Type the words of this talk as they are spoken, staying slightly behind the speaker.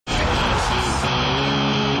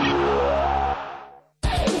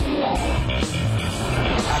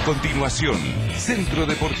A continuación, Centro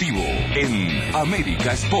Deportivo en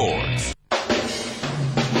América Sports.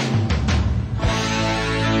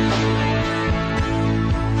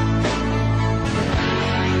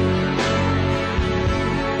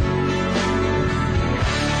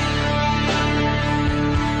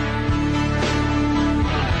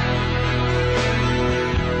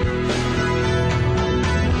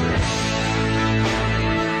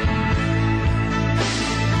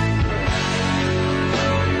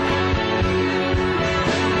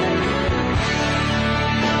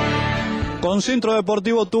 Con Centro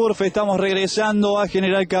Deportivo Turf estamos regresando a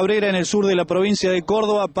General Cabrera en el sur de la provincia de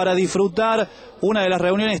Córdoba para disfrutar una de las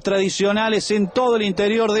reuniones tradicionales en todo el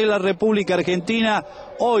interior de la República Argentina.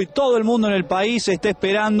 Hoy todo el mundo en el país está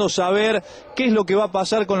esperando saber qué es lo que va a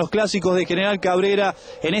pasar con los clásicos de General Cabrera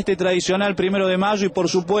en este tradicional 1 de mayo y por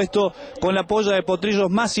supuesto con la polla de potrillos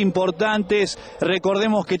más importantes.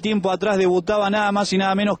 Recordemos que tiempo atrás debutaba nada más y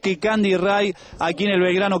nada menos que Candy Ray aquí en el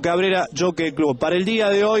Belgrano Cabrera Jockey Club. Para el día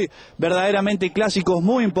de hoy verdaderamente clásicos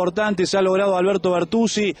muy importantes ha logrado Alberto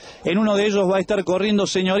Bertuzzi. En uno de ellos va a estar corriendo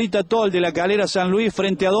Señorita Tol de la Calera San Luis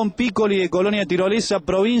frente a Don Piccoli de Colonia Tirolesa,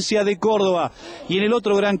 provincia de Córdoba. Y en el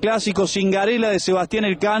otro gran clásico, Cingarela de Sebastián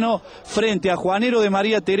Elcano frente a Juanero de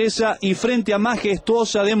María Teresa y frente a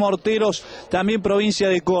Majestuosa de Morteros, también provincia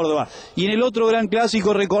de Córdoba. Y en el otro gran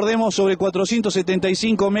clásico, recordemos, sobre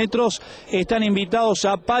 475 metros, están invitados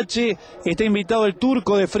Apache, está invitado el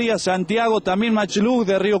Turco de Frías Santiago, también Machluk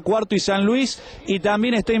de Río Cuarto y San Luis, y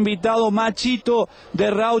también está invitado Machito de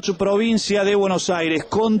Rauch, provincia de Buenos Aires.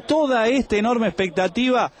 Con toda esta enorme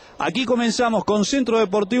expectativa, aquí comenzamos con Centro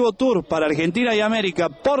Deportivo Tour para Argentina y América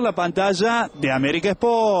por la pantalla de América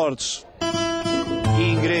Sports.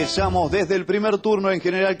 Ingresamos desde el primer turno en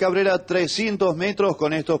General Cabrera, 300 metros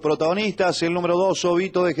con estos protagonistas: el número 2,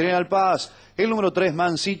 Obito de General Paz, el número 3,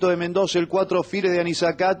 Mancito de Mendoza, el 4, Fire de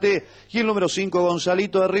Anizacate y el número 5,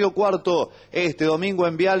 Gonzalito de Río Cuarto. Este domingo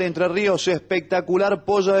en Vial, Entre Ríos, espectacular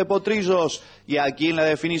polla de potrillos. Y aquí en la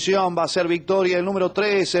definición va a ser victoria el número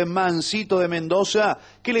 3, Mancito de Mendoza,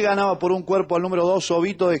 que le ganaba por un cuerpo al número 2,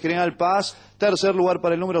 Obito de General Paz. Tercer lugar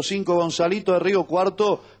para el número 5, Gonzalito de Río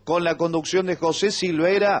Cuarto, con la conducción de José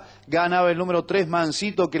Silvera. Ganaba el número 3,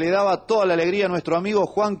 Mancito, que le daba toda la alegría a nuestro amigo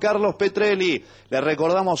Juan Carlos Petrelli. Le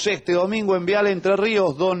recordamos este domingo en Vial, Entre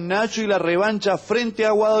Ríos, Don Nacho y la revancha frente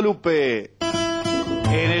a Guadalupe.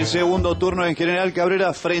 En el segundo turno en General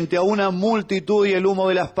Cabrera, frente a una multitud y el humo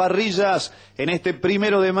de las parrillas, en este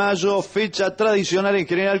 1 de mayo, fecha tradicional en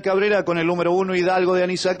General Cabrera, con el número 1, Hidalgo de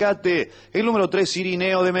Anizacate, el número 3,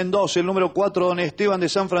 Irineo de Mendoza, el número 4, Don Esteban de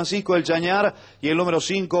San Francisco del Chañar y el número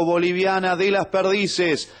 5, Boliviana de las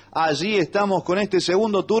Perdices. Allí estamos con este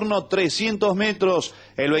segundo turno, 300 metros.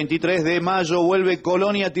 El 23 de mayo vuelve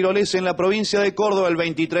Colonia Tirolesa en la provincia de Córdoba. El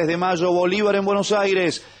 23 de mayo Bolívar en Buenos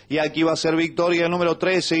Aires. Y aquí va a ser victoria el número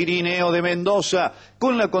 13, Irineo de Mendoza,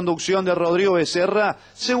 con la conducción de Rodrigo Becerra.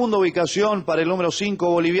 Segunda ubicación para el número 5,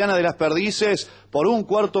 Boliviana de las Perdices. Por un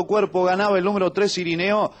cuarto cuerpo ganaba el número 3,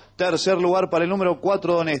 Irineo. Tercer lugar para el número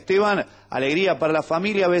 4, Don Esteban. Alegría para la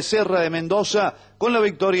familia Becerra de Mendoza, con la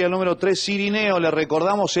victoria del número 3, Irineo. Le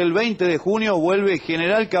recordamos, el 20 de junio vuelve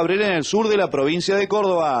General Cabrera en el sur de la provincia de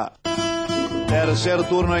Córdoba. Tercer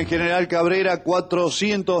turno en General Cabrera,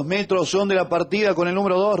 400 metros son de la partida, con el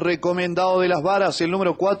número 2, Recomendado de las Varas, el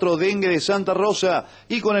número 4, Dengue de Santa Rosa,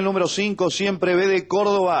 y con el número 5, Siempre B de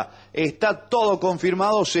Córdoba. Está todo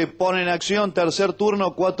confirmado, se pone en acción. Tercer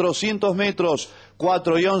turno, 400 metros.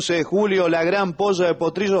 4 y 11 de julio, la gran polla de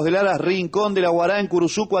potrillos del Aras, Rincón de la Guará en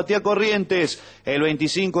Curuzuco, Atía Corrientes. El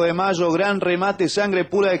 25 de mayo, gran remate, sangre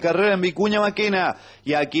pura de carrera en Vicuña Maquena.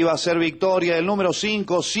 Y aquí va a ser victoria el número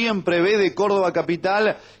 5, Siempre B de Córdoba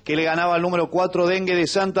Capital, que le ganaba al número 4, Dengue de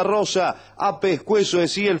Santa Rosa. A Pescuezo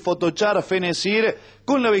decía el Fotochar Fenecir,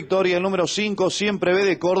 con la victoria el número 5, Siempre B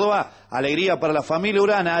de Córdoba. Alegría para la familia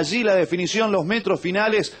Urana. Allí la definición, los metros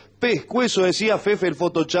finales. Pescuezo decía Fefe el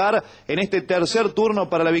Fotochar en este tercer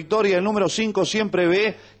turno para la victoria el número 5, Siempre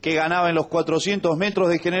B, que ganaba en los 400 metros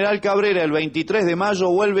de General Cabrera. El 23 de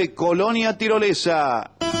mayo vuelve Colonia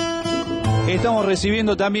Tirolesa. Estamos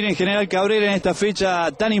recibiendo también en General Cabrera, en esta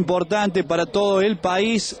fecha tan importante para todo el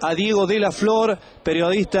país, a Diego de la Flor,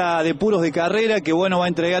 periodista de Puros de Carrera, que bueno, va a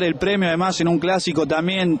entregar el premio además en un clásico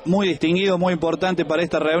también muy distinguido, muy importante para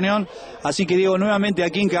esta reunión. Así que Diego, nuevamente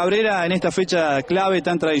aquí en Cabrera, en esta fecha clave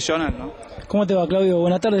tan tradicional, ¿no? ¿Cómo te va, Claudio?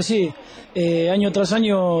 Buenas tardes, sí. Año tras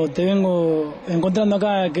año te vengo encontrando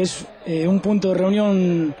acá, que es un punto de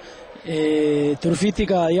reunión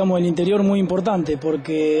turfística, digamos, del interior muy importante,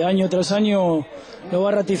 porque año tras año lo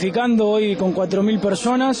va ratificando. Hoy con 4.000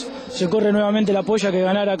 personas se corre nuevamente la polla que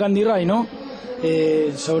ganara Candy Ray, ¿no?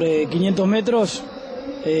 Sobre 500 metros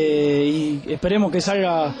y esperemos que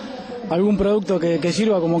salga algún producto que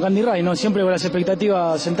sirva como Candy Ray, ¿no? Siempre con las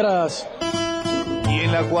expectativas centradas. Y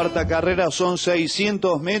en la cuarta carrera son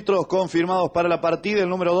 600 metros confirmados para la partida. El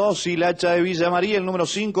número 2, Hilacha de Villa María. El número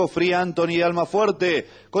 5, Free Anthony de Almafuerte.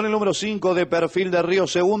 Con el número 5, de Perfil de Río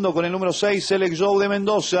Segundo. Con el número 6, Select Joe de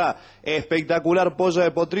Mendoza. Espectacular polla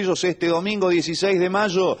de potrillos este domingo 16 de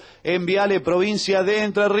mayo en Viale, provincia de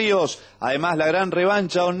Entre Ríos. Además, la gran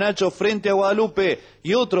revancha Don Nacho frente a Guadalupe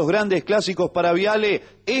y otros grandes clásicos para Viale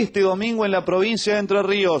este domingo en la provincia de Entre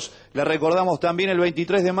Ríos. Le recordamos también el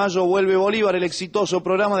 23 de mayo vuelve Bolívar, el exitoso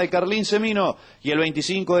programa de Carlín Semino, y el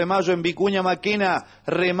 25 de mayo en Vicuña Maquena,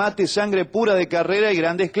 remate sangre pura de carrera y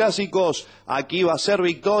grandes clásicos. Aquí va a ser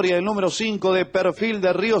victoria el número 5 de Perfil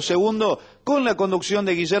de Río Segundo, con la conducción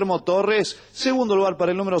de Guillermo Torres. Segundo lugar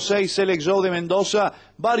para el número 6, Select Joe de Mendoza.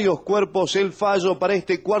 Varios cuerpos el fallo para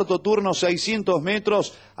este cuarto turno, 600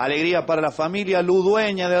 metros. Alegría para la familia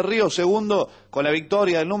Ludueña de Río Segundo, con la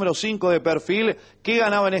victoria del número 5 de Perfil, que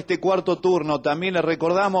ganaba en este cuarto turno. También le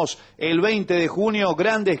recordamos el 20 de junio,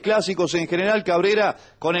 grandes clásicos en General Cabrera,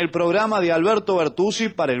 con el programa de Alberto Bertuzzi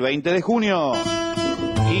para el 20 de junio.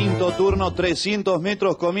 Quinto turno, 300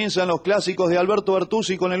 metros, comienzan los clásicos de Alberto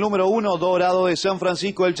Bertuzzi con el número 1, Dorado de San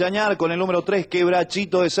Francisco del Chañar, con el número 3,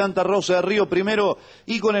 Quebrachito de Santa Rosa de Río Primero,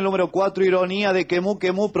 y con el número 4, Ironía de Quemú,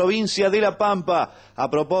 provincia de La Pampa. A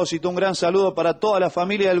propósito, un gran saludo para toda la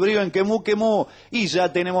familia del Brío en Quemú, y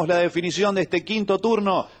ya tenemos la definición de este quinto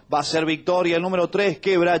turno. Va a ser victoria el número 3,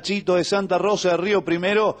 Quebrachito de Santa Rosa de Río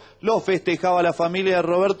Primero. Lo festejaba la familia de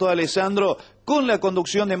Roberto de Alessandro, con la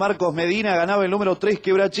conducción de Marcos Medina. Ganaba el número 3,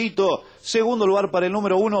 Quebrachito. Segundo lugar para el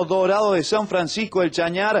número 1, Dorado de San Francisco del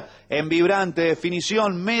Chañar, en vibrante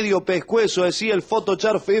definición, medio pescuezo, decía el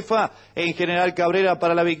Fotochar Fefa. En General Cabrera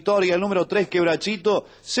para la victoria el número 3, Quebrachito.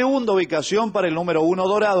 Segunda ubicación para el número 1,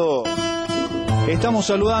 Dorado. Estamos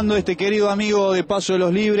saludando a este querido amigo de Paso de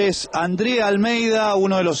los Libres, Andrea Almeida,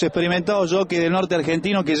 uno de los experimentados jockeys del norte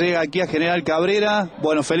argentino que llega aquí a General Cabrera.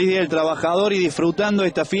 Bueno, feliz Día del Trabajador y disfrutando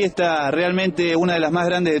esta fiesta, realmente una de las más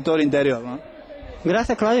grandes de todo el interior, ¿no?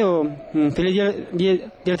 Gracias, Claudio. Feliz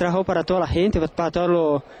día del trabajo para toda la gente, para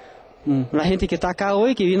toda la gente que está acá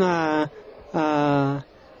hoy, que vino a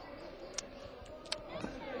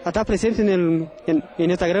estar presente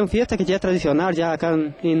en esta gran fiesta que ya es tradicional ya acá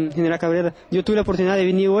en General Cabrera. Yo tuve la oportunidad de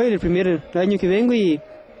venir hoy, el primer año que vengo, y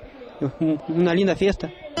una linda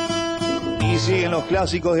fiesta. Y siguen los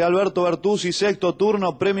clásicos de Alberto Bertuzzi, sexto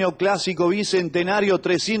turno, premio clásico bicentenario,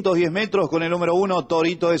 310 metros, con el número 1,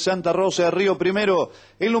 Torito de Santa Rosa de Río Primero,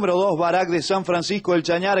 el número 2, Barak de San Francisco del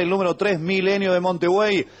Chañar, el número 3, Milenio de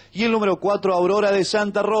Montevideo, y el número 4, Aurora de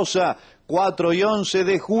Santa Rosa. 4 y 11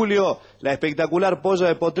 de julio, la espectacular polla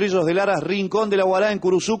de potrillos de Laras, Rincón de la Guará, en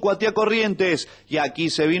Curuzú, Cuatía Corrientes. Y aquí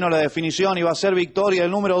se vino la definición y va a ser victoria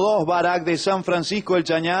el número 2, Barak de San Francisco del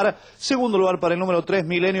Chañar. Segundo lugar para el número 3,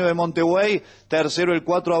 Milenio de Montevideo. Tercero el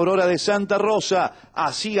 4, Aurora de Santa Rosa.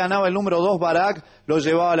 Así ganaba el número 2, Barak. Lo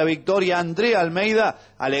llevaba a la victoria Andrea Almeida.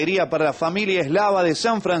 Alegría para la familia eslava de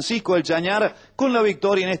San Francisco del Chañar, con la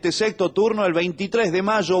victoria en este sexto turno. El 23 de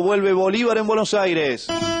mayo vuelve Bolívar en Buenos Aires.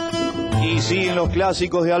 Y siguen los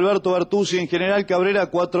clásicos de Alberto Bertuzzi en General Cabrera,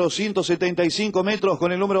 475 metros,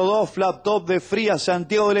 con el número 2, Flap Top de Fría,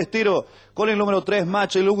 Santiago del Estero, con el número 3,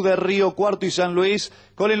 Macheluk de Río Cuarto y San Luis,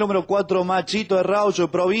 con el número 4, Machito de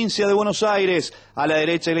Raucho, provincia de Buenos Aires. A la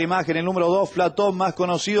derecha de la imagen el número 2, Flap Top, más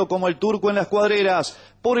conocido como el Turco en las Cuadreras.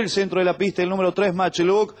 Por el centro de la pista el número 3,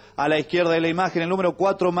 Macheluk. A la izquierda de la imagen el número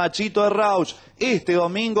 4, Machito de Rauch. Este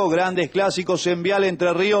domingo grandes clásicos en Vial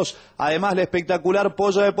Entre Ríos, además la espectacular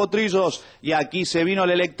polla de potrillos. Y aquí se vino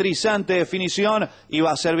la electrizante definición y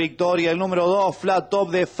va a ser victoria el número 2, Flat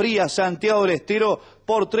Top de Fría, Santiago del Estero.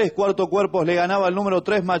 Por 3/4 cuerpos le ganaba el número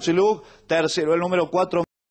 3, Macheluk. Tercero el número 4,